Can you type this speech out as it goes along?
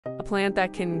A plant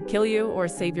that can kill you or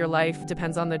save your life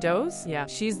depends on the dose? Yeah,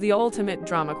 she's the ultimate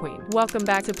drama queen. Welcome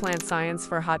back to Plant Science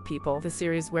for Hot People, the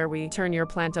series where we turn your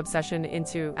plant obsession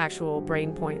into actual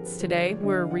brain points. Today,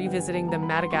 we're revisiting the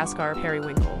Madagascar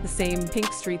periwinkle, the same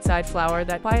pink street-side flower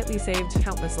that quietly saved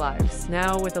countless lives.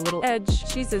 Now, with a little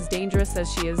edge, she's as dangerous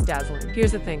as she is dazzling.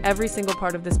 Here's the thing, every single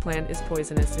part of this plant is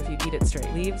poisonous if you eat it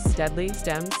straight. Leaves, deadly.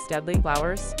 Stems, deadly.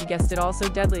 Flowers, you guessed it, also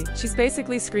deadly. She's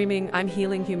basically screaming, I'm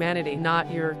healing humanity,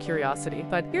 not your curiosity.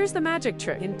 But here's the magic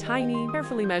trick. In tiny,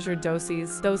 carefully measured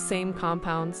doses, those same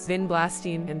compounds,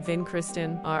 vinblastine and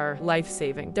vincristin, are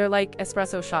life-saving. They're like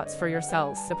espresso shots for your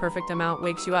cells. The perfect amount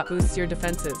wakes you up, boosts your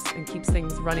defenses, and keeps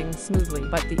things running smoothly.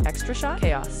 But the extra shot?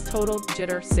 Chaos. Total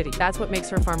jitter city. That's what makes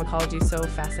her pharmacology so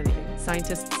fascinating.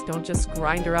 Scientists don't just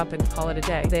grind her up and call it a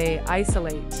day. They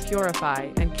isolate, purify,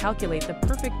 and calculate the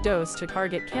perfect dose to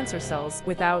target cancer cells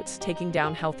without taking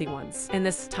down healthy ones. And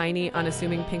this tiny,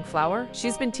 unassuming pink flower,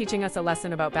 she's been teaching us a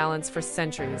lesson about balance for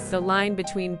centuries. The line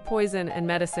between poison and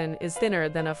medicine is thinner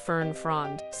than a fern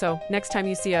frond. So, next time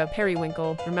you see a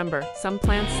periwinkle, remember, some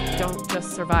plants don't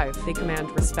just survive, they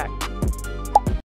command respect.